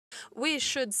we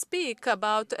should speak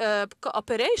about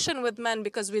cooperation with men,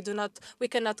 because we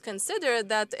cannot consider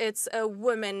that it's a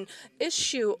women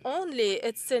issue only.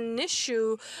 It's an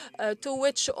issue to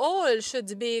which all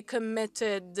should be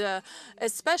committed,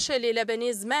 especially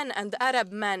Lebanese men and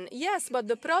Arab men. Yes, but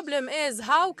the problem is,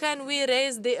 how can we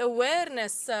raise the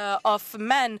awareness of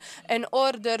men in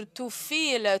order to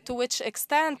feel to which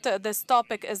extent this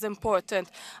topic is important?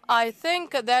 I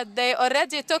think that they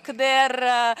already took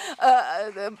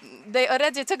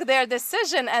their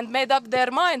decision and made up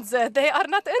their minds. They are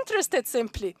not interested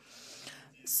simply.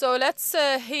 So let's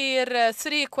hear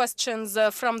 3 questions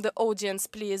from the audience,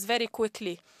 please, very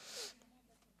quickly.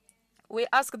 We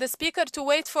ask the speaker to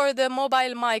wait for the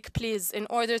mobile mic, please, in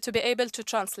order to be able to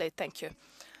translate. Thank you.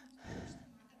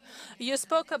 You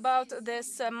spoke about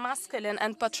this masculine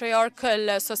and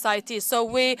patriarchal society. So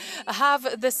we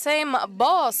have the same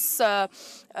boss.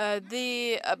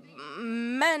 The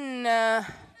man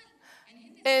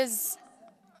is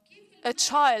a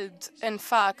child, in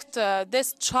fact.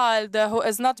 This child who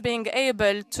is not being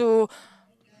able to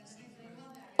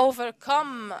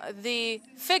overcome the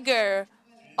figure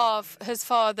of his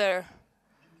father,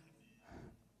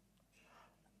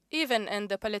 even in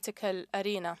the political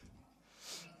arena.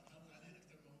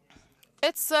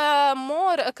 It's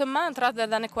more a comment rather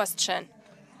than a question.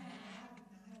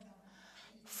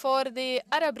 For the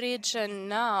Arab region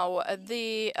now,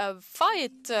 the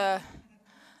fight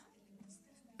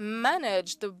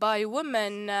managed by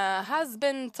women has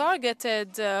been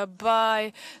targeted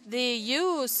by the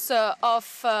use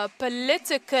of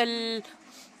political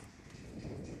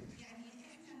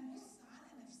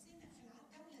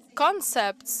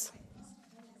concepts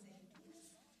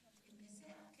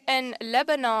in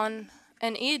Lebanon,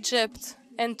 in Egypt,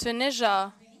 in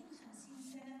Tunisia.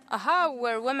 How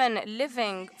were women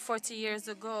living 40 years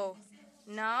ago?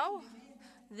 Now,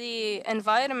 the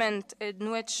environment in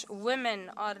which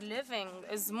women are living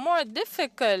is more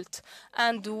difficult,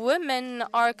 and women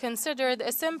are considered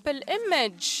a simple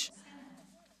image.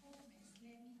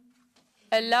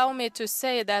 Allow me to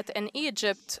say that in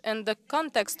Egypt, in the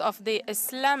context of the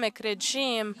Islamic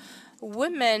regime,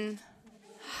 women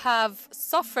have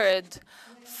suffered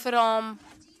from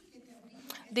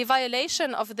the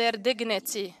violation of their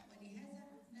dignity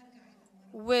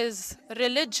with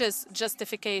religious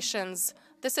justifications.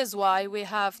 This is why we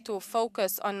have to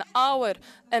focus on our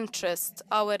interest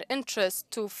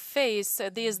to face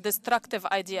these destructive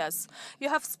ideas. You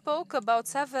have spoke about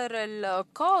several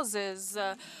causes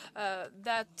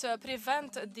that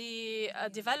prevent the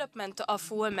development of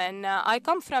women. I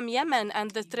come from Yemen, and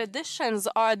the traditions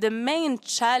are the main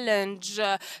challenge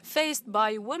faced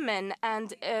by women,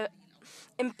 and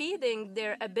impeding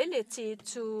their ability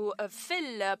to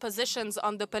fill positions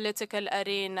on the political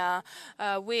arena.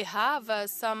 We have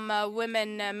some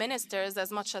women ministers as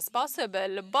much as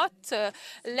possible, but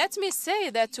let me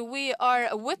say that we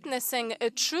are witnessing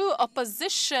a true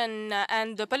opposition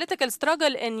and the political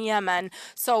struggle in Yemen.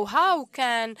 So how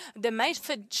can the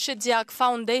Mayfid Shidiak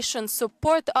Foundation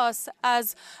support us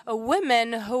as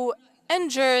women who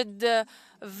endured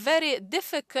very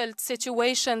difficult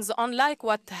situations, unlike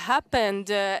what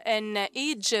happened in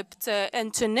Egypt,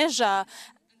 in Tunisia,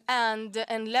 and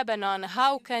in Lebanon?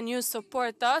 How can you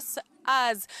support us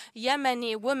as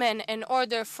Yemeni women in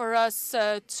order for us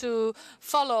to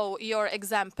follow your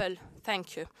example?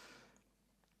 Thank you.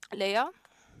 Leah,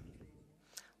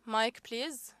 mic,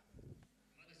 please.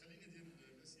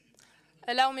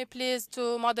 Allow me, please,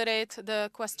 to moderate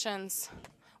the questions.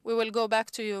 We will go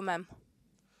back to you, ma'am.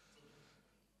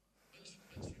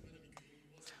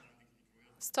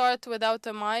 Start without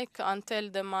a mic until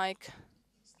the mic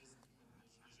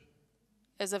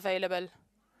is available.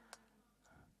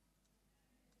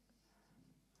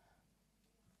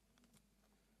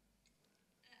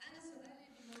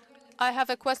 I have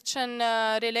a question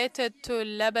related to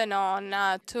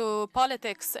Lebanon, to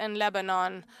politics in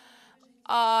Lebanon.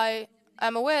 I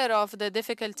am aware of the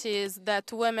difficulties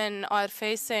that women are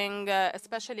facing,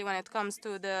 especially when it comes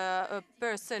to the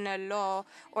personal law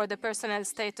or the personal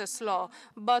status law.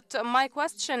 But my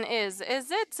question is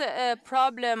it a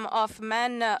problem of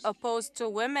men opposed to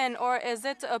women, or is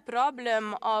it a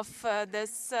problem of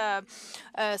this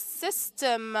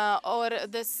system or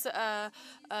this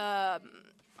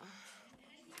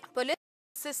political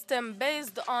system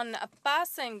based on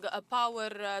passing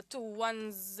power to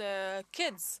one's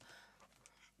kids?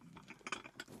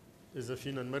 إذا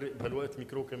فينا نمرق بهالوقت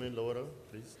ميكرو كمان لورا،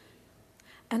 بليز.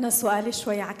 أنا سؤالي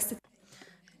شوي عكس.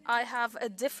 I have a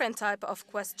different type of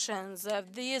questions.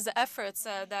 These efforts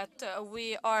that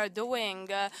we are doing,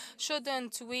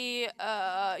 shouldn't we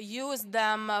use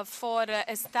them for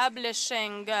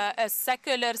establishing a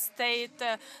secular state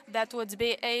that would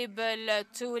be able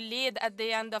to lead at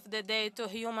the end of the day to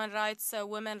human rights,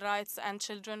 women's rights, and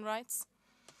children's rights?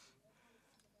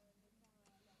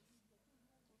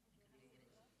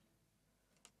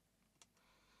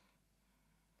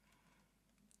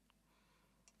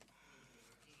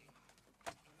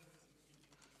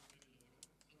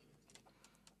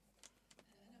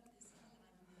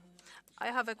 I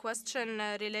have a question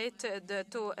related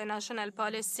to a national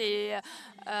policy.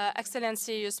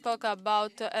 Excellency, you spoke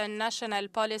about a national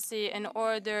policy in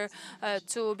order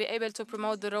to be able to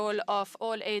promote the role of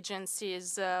all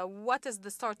agencies. What is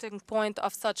the starting point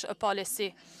of such a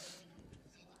policy?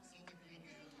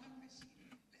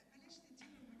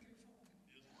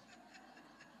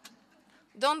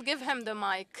 Don't give him the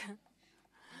mic.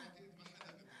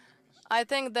 I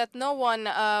think that no one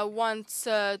wants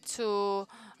to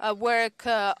work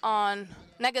on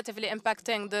negatively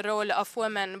impacting the role of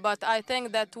women, but I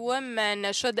think that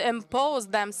women should impose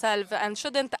themselves and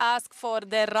shouldn't ask for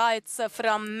their rights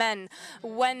from men.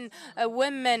 When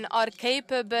women are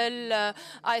capable,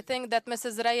 I think that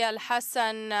Mrs. Raya Al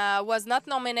Hassan was not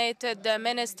nominated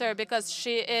minister because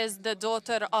she is the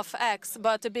daughter of X,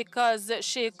 but because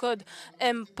she could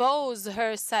impose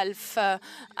herself.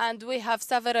 And we have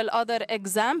several other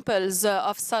examples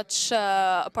of such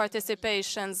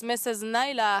participations. Mrs.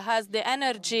 Naila has the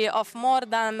energy of more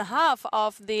than half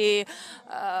of the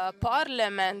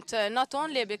parliament, not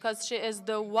only because she is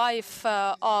the wife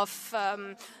of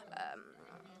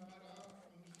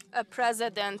a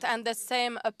president, and the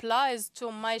same applies to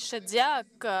Mai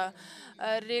Shadiak.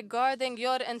 Regarding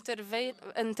your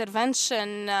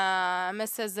intervention,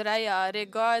 Mrs. Raya,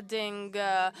 regarding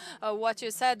what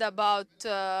you said about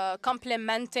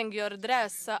complimenting your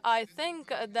dress, I think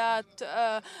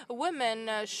that women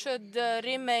should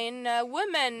remain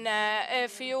women.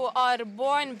 If you are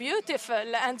born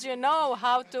beautiful and you know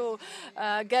how to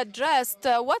get dressed,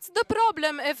 what's the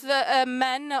problem if a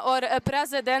man or a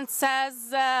president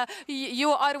says you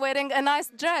are wearing a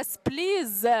nice dress?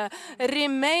 Please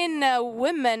remain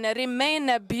women,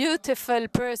 remain beautiful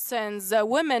persons.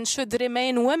 Women should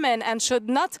remain women and should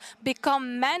not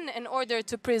become men in order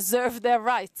to preserve their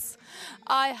rights.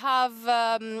 I have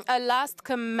a last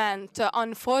comment.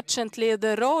 Unfortunately,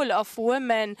 the role of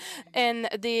women in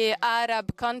the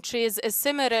Arab countries is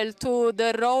similar to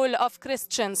the role of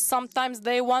Christians. Sometimes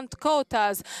they want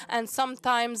quotas, and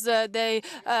sometimes they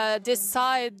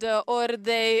decide or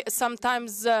they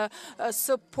sometimes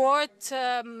support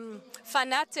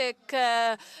fanatic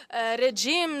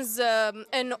regimes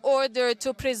in order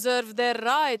to preserve their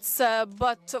rights.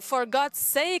 But for God's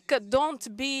sake,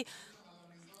 don't be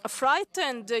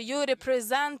frightened. You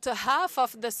represent half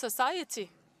of the society.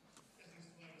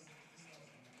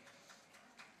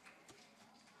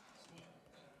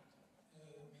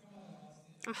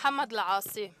 محمد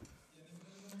العاصي.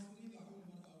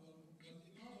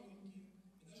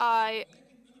 I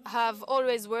have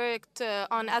always worked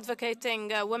on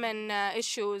advocating women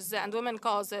issues and women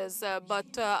causes,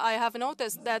 but I have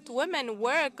noticed that women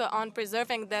work on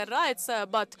preserving their rights,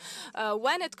 but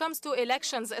when it comes to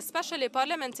elections, especially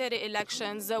parliamentary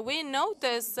elections, we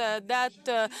notice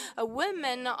that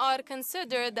women are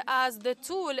considered as the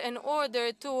tool in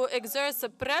order to exert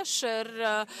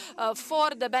pressure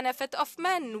for the benefit of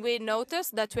men. We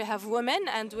notice that we have women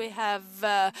and we have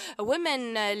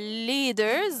women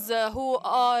leaders who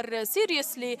are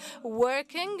seriously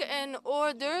working in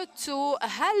order to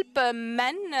help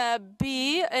men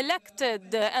be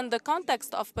elected in the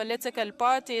context of political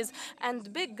parties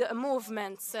and big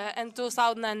movements. In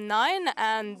 2009,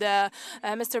 and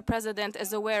Mr. President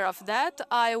is aware of that,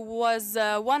 I was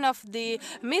one of the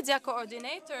media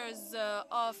coordinators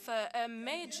of a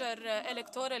major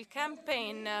electoral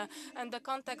campaign in the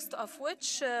context of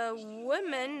which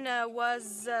women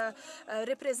was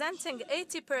representing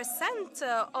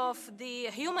 80% of the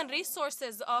human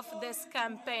resources of this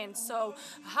campaign. So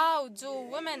how do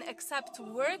women accept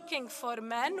working for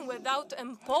men without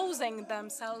imposing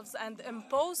themselves and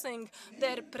imposing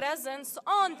their presence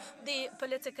on the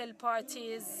political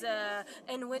parties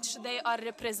in which they are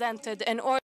represented in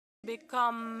order to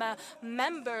become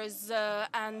members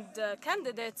and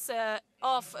candidates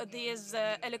of these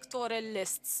electoral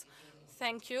lists?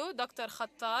 Thank you. Dr.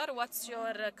 Khattar, what's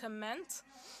your comment?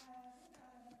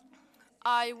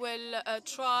 I will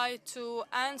try to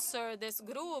answer this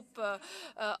group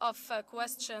of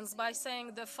questions by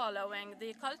saying the following.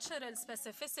 The cultural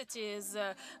specificities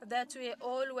that we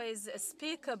always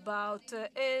speak about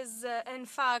is, in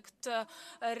fact,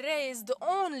 raised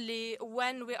only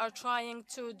when we are trying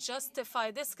to justify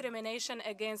discrimination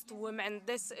against women.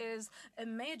 This is a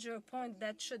major point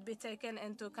that should be taken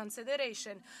into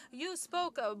consideration. You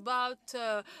spoke about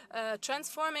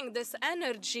transforming this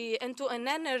energy into an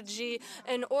energy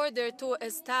in order to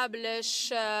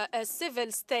establish a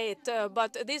civil state.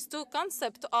 But these two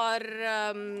concepts are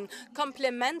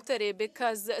complementary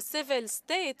because civil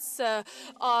states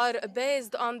are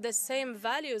based on the same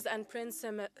values and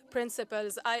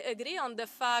principles. I agree on the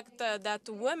fact that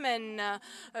women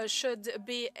should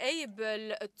be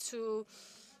able to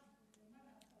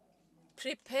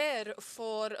prepare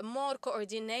for more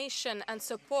coordination and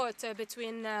support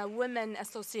between women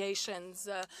associations.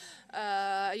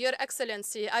 Your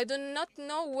Excellency, I do not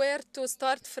know where to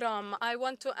start from. I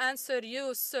want to answer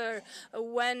you, sir,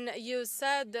 when you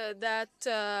said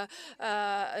that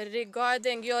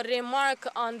regarding your remark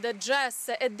on the dress,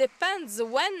 it depends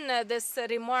when this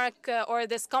remark or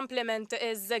this compliment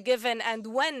is given and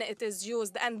when it is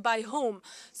used and by whom.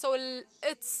 So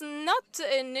it's not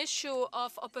an issue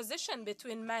of opposition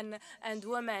between men and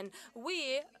women.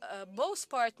 We, both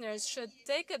partners, should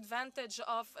take advantage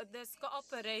of this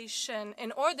cooperation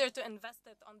in order to invest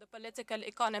it on the political,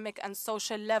 economic, and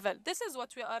social level. This is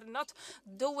what we are not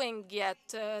doing yet.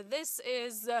 This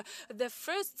is the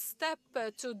first step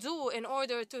to do in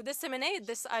order to disseminate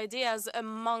these ideas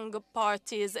among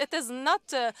parties. It is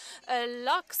not a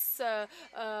lux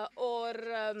or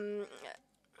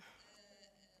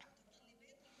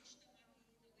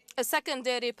a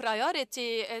secondary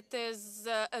priority. It is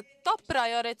a top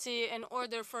priority in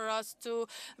order for us to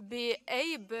be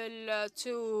able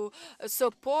to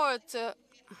support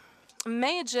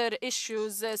major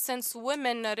issues since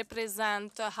women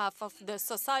represent half of the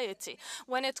society.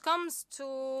 When it comes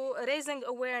to raising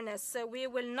awareness, we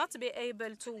will not be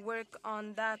able to work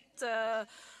on that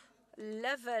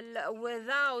level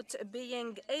without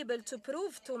being able to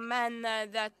prove to men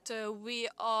that we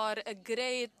are a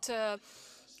great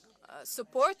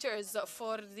supporters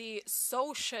for the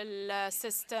social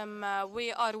system.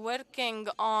 We are working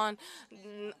on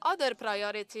other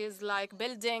priorities like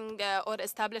building or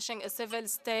establishing a civil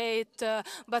state,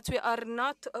 but we are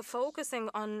not focusing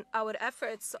on our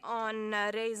efforts on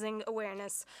raising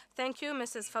awareness. Thank you,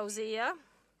 Mrs. Fauzia.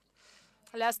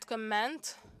 Last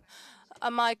comment.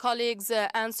 My colleagues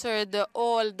answered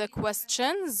all the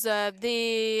questions.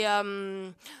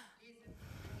 The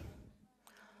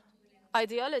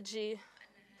ideology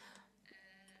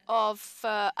of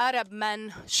Arab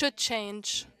men should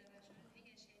change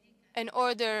in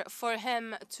order for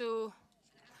him to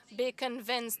be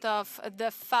convinced of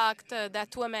the fact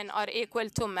that women are equal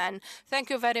to men. Thank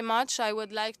you very much. I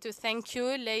would like to thank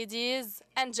you, ladies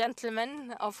and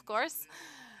gentlemen, of course.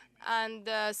 And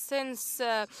since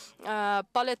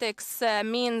politics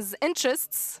means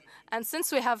interests, and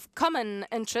since we have common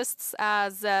interests,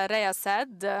 as Rhea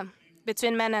said,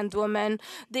 between men and women,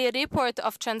 the report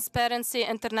of Transparency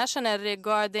International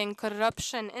regarding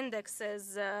corruption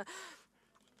indexes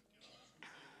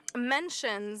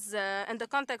mentions in the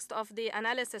context of the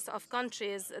analysis of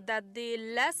countries that the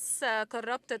less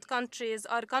corrupted countries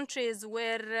are countries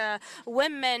where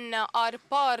women are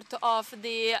part of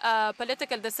the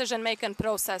political decision-making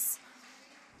process.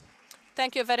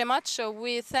 Thank you very much.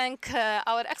 We thank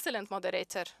our excellent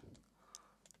moderator.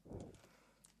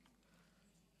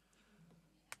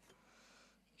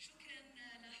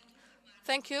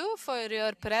 Thank you for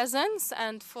your presence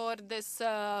and for this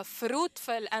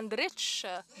fruitful and rich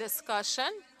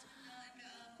discussion.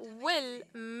 Will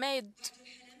made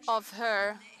of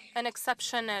her an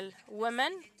exceptional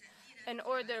woman in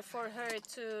order for her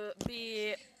to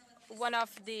be one of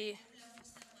the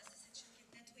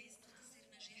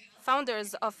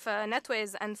founders of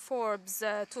Netways and Forbes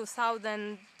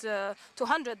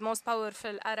 200 most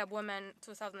powerful Arab women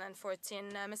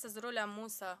 2014. Mrs. Rula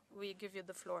Musa, we give you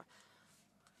the floor.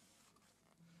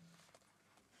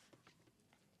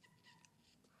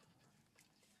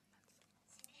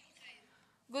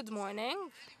 Good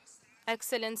morning,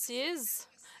 Excellencies,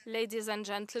 ladies and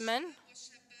gentlemen,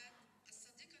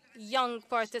 young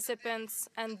participants,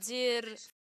 and dear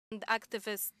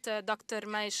activist Dr.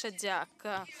 Mai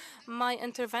Shediak. My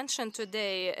intervention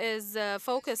today is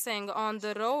focusing on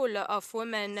the role of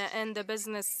women in the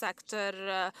business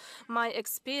sector. My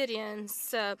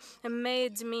experience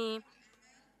made me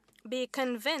be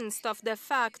convinced of the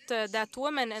fact that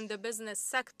women in the business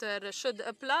sector should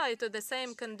apply to the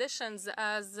same conditions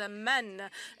as men.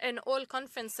 In all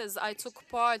conferences I took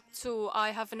part to, I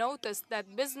have noticed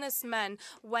that businessmen,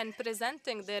 when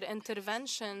presenting their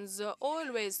interventions,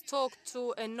 always talk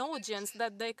to an audience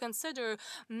that they consider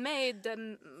made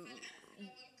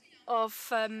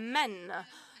of men.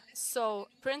 So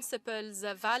principles,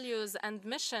 values, and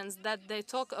missions that they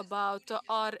talk about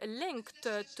are linked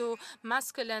to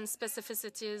masculine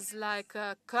specificities like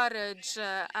courage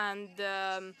and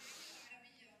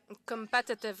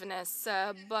competitiveness.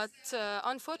 But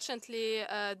unfortunately,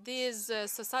 these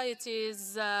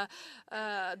societies,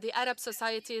 the Arab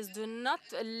societies, do not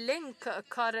link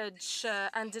courage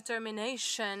and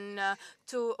determination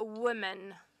to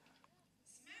women.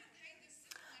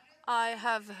 I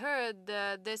have heard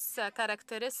this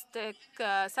characteristic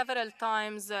several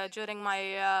times during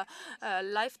my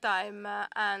lifetime,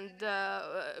 and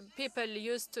people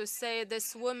used to say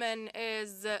this woman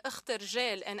is أخت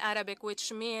الرجال in Arabic,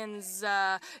 which means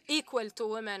equal to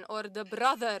women, or the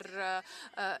brother,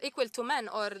 equal to men,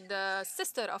 or the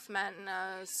sister of men.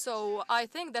 So I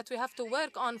think that we have to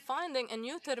work on finding a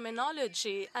new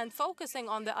terminology and focusing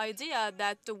on the idea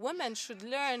that women should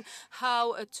learn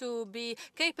how to be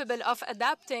capable of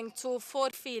adapting to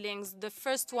four feelings. The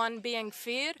first one being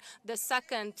fear, the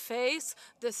second faith,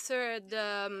 the third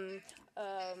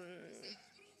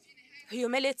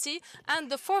humility, and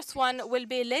the fourth one will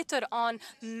be later on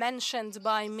mentioned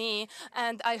by me,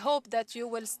 and I hope that you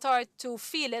will start to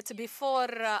feel it before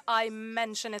I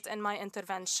mention it in my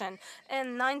intervention.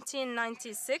 In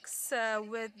 1996,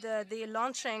 with the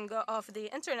launching of the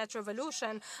Internet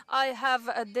revolution, I have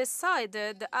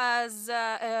decided as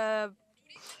a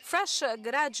fresh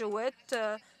graduate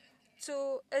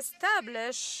to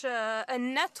establish a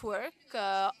network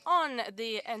on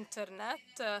the internet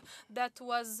that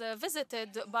was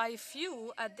visited by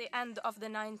few at the end of the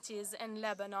 90s in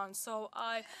Lebanon. So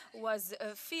I was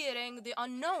fearing the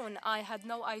unknown. I had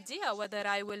no idea whether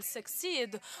I will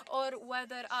succeed or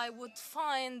whether I would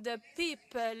find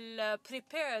people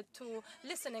prepared to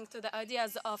listening to the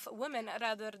ideas of women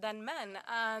rather than men.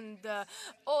 And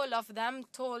all of them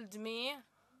told me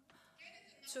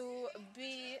to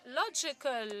be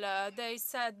logical. They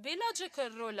said, be logical,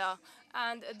 Rula.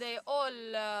 And they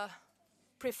all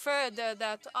preferred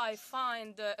that I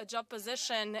find a job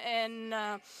position in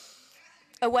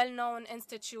a well-known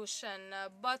institution.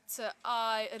 But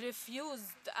I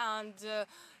refused and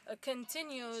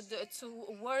continued to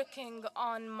working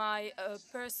on my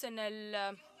personal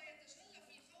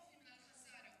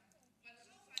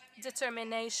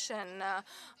determination.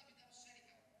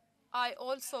 I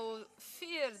also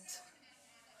feared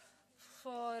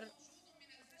for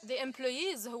the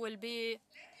employees who will be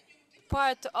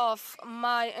part of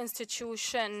my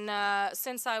institution,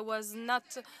 since I was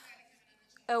not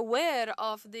aware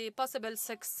of the possible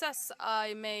success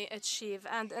I may achieve.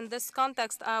 And in this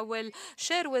context, I will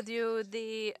share with you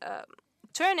the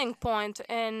turning point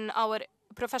in our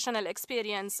professional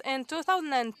experience. In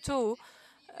 2002,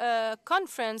 a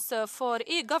conference for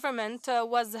e-government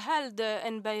was held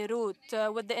in Beirut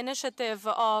with the initiative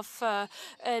of a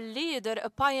leader, a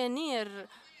pioneer,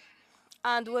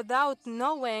 and without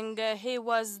knowing, he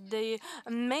was the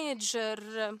major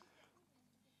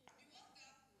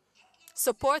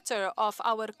supporter of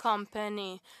our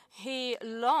company. He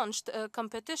launched a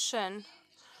competition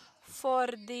for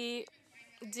the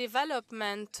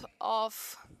development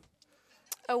of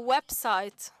a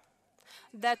website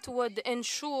that would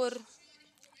ensure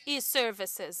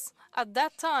e-services. At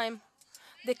that time,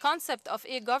 the concept of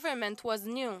e-government was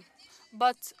new,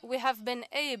 but we have been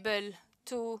able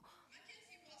to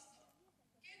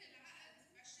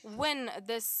win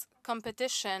this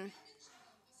competition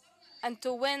and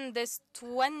to win this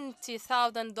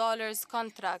 $20,000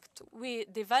 contract. We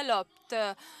developed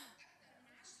a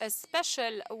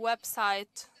special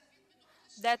website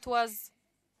that was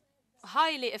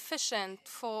highly efficient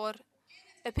for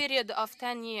a period of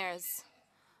 10 years.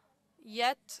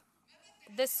 Yet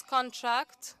this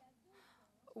contract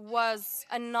was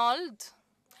annulled,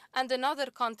 and another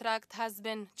contract has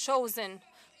been chosen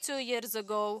 2 years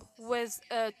ago with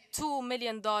a $2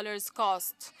 million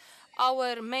cost.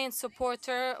 Our main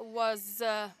supporter was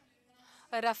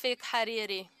Rafiq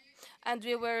Hariri, and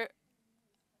we were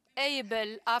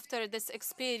able, after this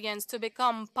experience, to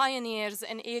become pioneers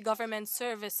in e-government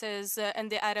services in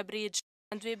the Arab region.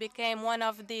 And we became one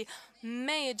of the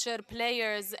major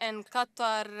players in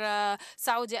Qatar,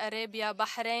 Saudi Arabia,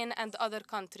 Bahrain, and other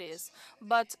countries.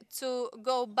 But to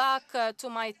go back to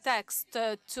my text,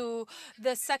 to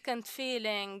the second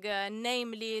feeling,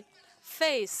 namely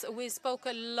Faith, we spoke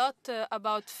a lot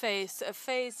about faith.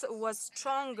 Faith was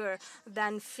stronger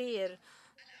than fear.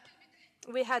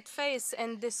 We had faith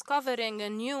in discovering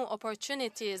new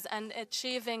opportunities and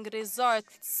achieving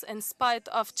results in spite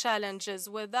of challenges.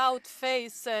 Without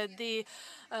faith, the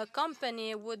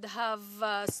company would have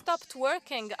stopped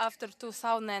working after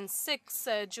 2006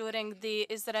 during the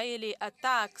Israeli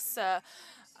attacks,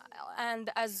 and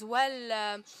as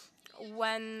well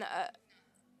when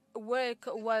work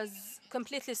was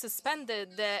completely suspended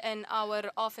in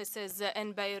our offices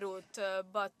in Beirut.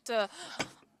 But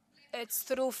it's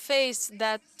through faith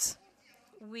that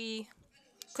we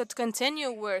could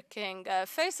continue working.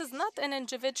 Faith is not an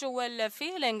individual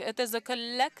feeling, it is a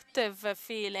collective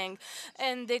feeling.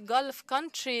 In the Gulf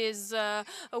countries,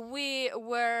 we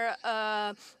were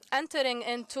entering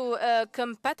into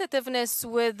competitiveness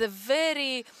with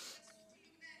very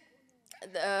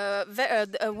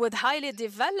with highly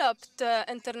developed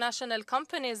international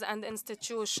companies and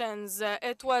institutions.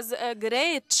 It was a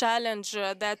great challenge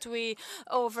that we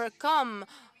overcome.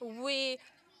 We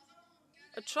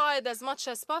tried as much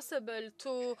as possible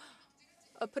to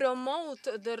promote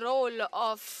the role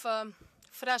of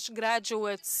fresh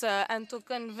graduates and to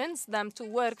convince them to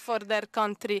work for their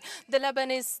country. The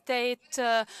Lebanese state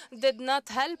did not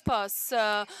help us,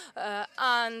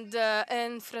 and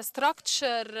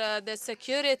infrastructure, the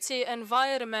security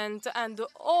environment, and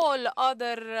all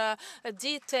other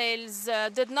details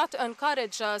did not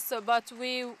encourage us, but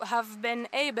we have been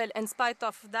able, in spite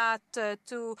of that,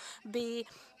 to be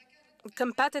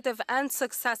competitive and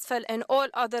successful in all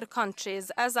other countries.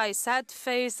 As I said,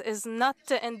 faith is not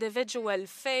individual.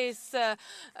 Faith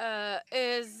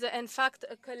is, in fact,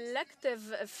 a collective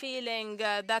feeling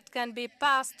that can be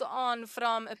passed on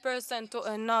from a person to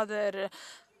another.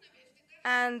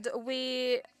 And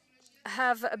we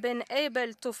have been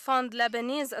able to fund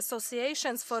Lebanese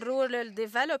associations for rural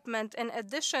development in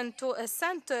addition to a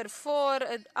center for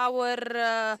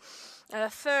our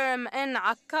firm in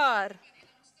Akkar,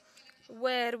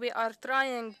 where we are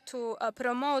trying to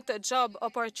promote job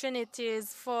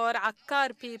opportunities for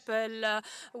Akkar people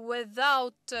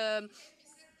without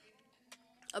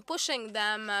pushing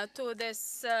them to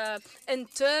this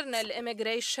internal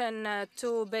immigration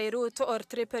to Beirut or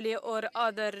Tripoli or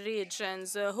other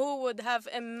regions. Who would have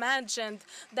imagined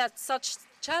that such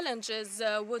challenges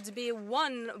would be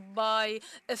won by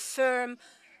a firm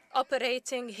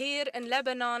operating here in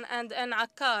Lebanon and in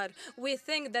Akkar? We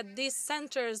think that these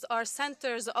centers are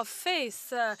centers of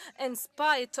faith in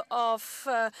spite of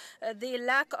the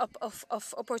lack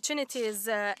of opportunities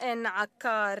in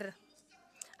Akkar.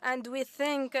 And we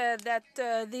think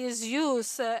that these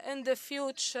youth in the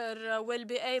future will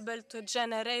be able to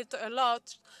generate a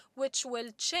lot, which will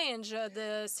change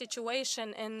the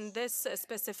situation in this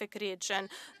specific region.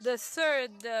 The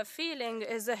third feeling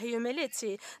is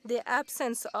humility. The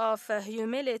absence of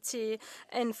humility,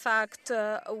 in fact,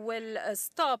 will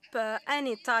stop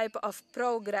any type of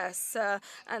progress.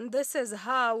 And this is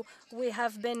how we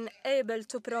have been able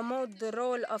to promote the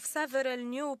role of several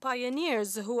new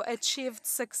pioneers who achieved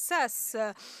success.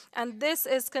 And this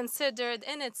is considered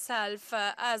in itself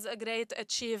as a great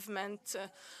achievement.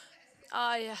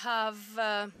 I have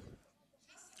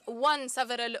won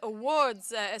several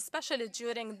awards, especially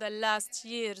during the last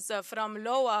years, from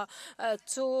LOA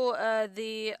to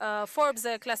the Forbes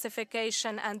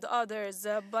classification and others.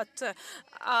 But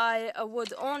I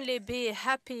would only be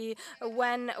happy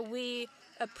when we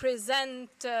present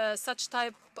such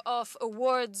type of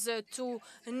awards to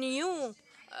new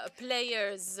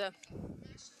players.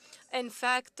 In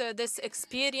fact, this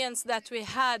experience that we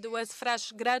had with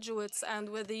fresh graduates and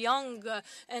with young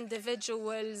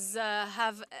individuals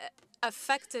have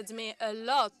affected me a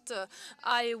lot.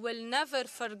 I will never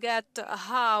forget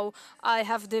how I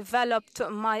have developed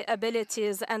my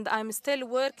abilities, and I'm still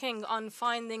working on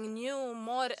finding new,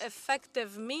 more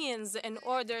effective means in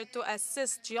order to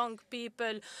assist young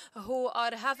people who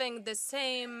are having the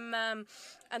same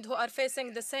and who are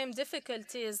facing the same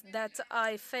difficulties that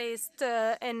I faced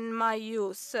in my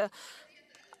youth.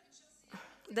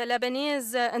 The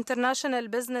Lebanese International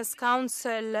Business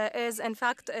Council is, in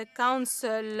fact, a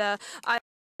council I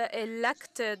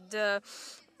elected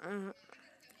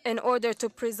in order to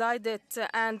preside it,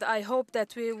 and I hope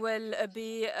that we will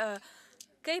be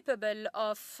capable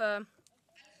of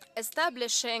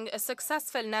establishing a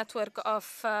successful network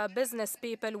of business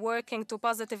people working to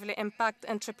positively impact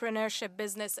entrepreneurship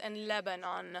business in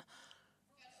Lebanon.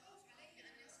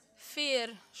 Fear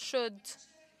should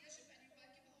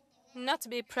not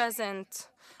be present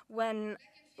when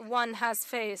one has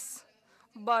faith,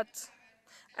 but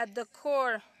at the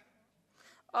core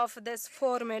of this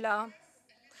formula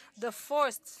The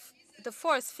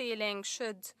fourth feeling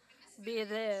should be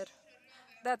there.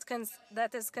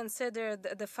 That is considered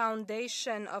the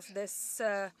foundation of this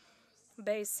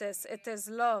basis. It is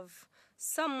love.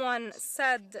 Someone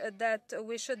said that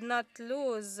we should not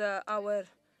lose our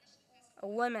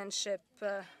womanship.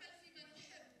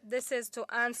 This is to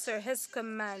answer his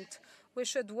command. We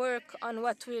should work on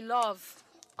what we love,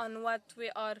 on what we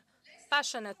are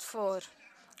passionate for,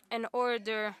 in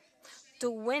order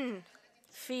to win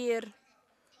fear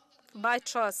by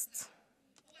trust.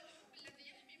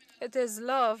 It is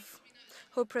love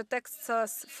who protects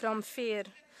us from fear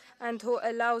and who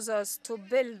allows us to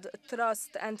build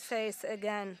trust and faith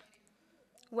again.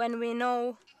 When we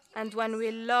know and when we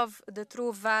love the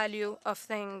true value of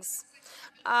things,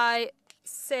 I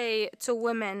say to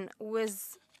women,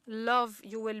 with love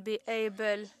you will be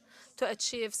able to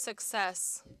achieve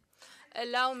success.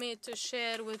 Allow me to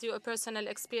share with you a personal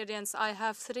experience. I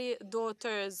have 3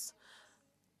 daughters.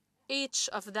 Each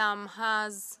of them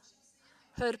has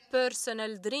her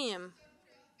personal dream,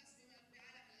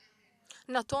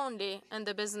 not only in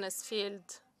the business field,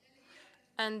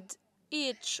 and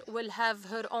each will have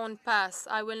her own path.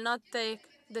 I will not take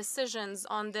decisions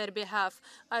on their behalf.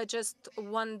 I just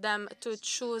want them to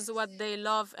choose what they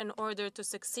love in order to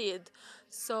succeed.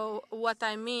 So what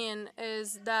I mean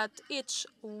is that each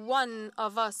one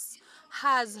of us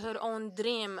has her own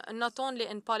dream, not only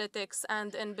in politics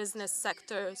and in business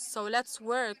sectors. So let's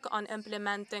work on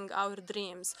implementing our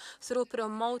dreams through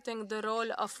promoting the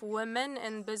role of women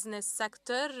in business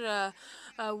sector.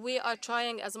 We are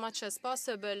trying as much as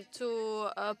possible to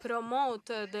promote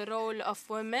the role of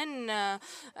women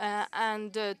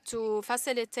and to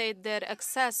facilitate their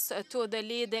access to the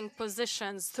leading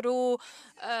positions through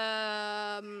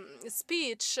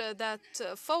speech that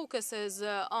focuses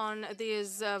on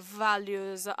these values.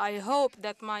 I hope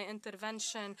that my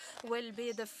intervention will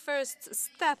be the first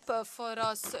step for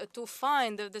us to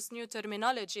find this new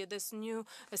terminology, this new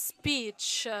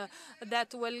speech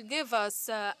that will give us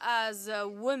as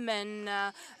women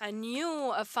a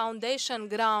new foundation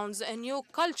grounds, a new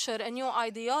culture, a new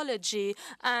ideology,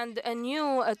 and a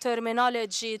new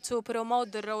terminology to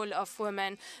promote the role of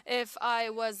women. If I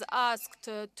was asked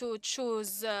to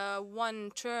choose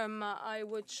one term, I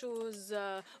would choose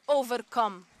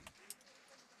overcome.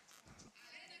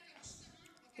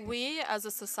 We as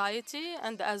a society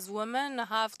and as women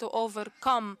have to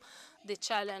overcome the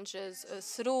challenges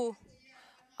through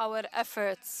our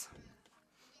efforts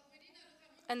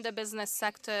in the business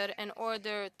sector in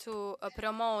order to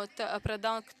promote a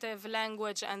productive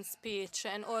language and speech,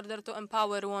 in order to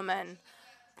empower women.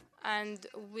 And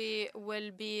we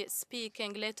will be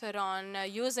speaking later on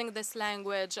using this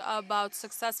language about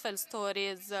successful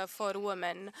stories for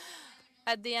women.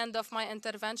 At the end of my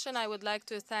intervention, I would like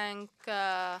to thank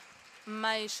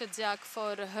May Shidiak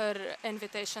for her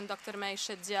invitation. Dr. May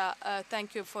Shidia,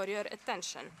 thank you for your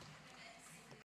attention.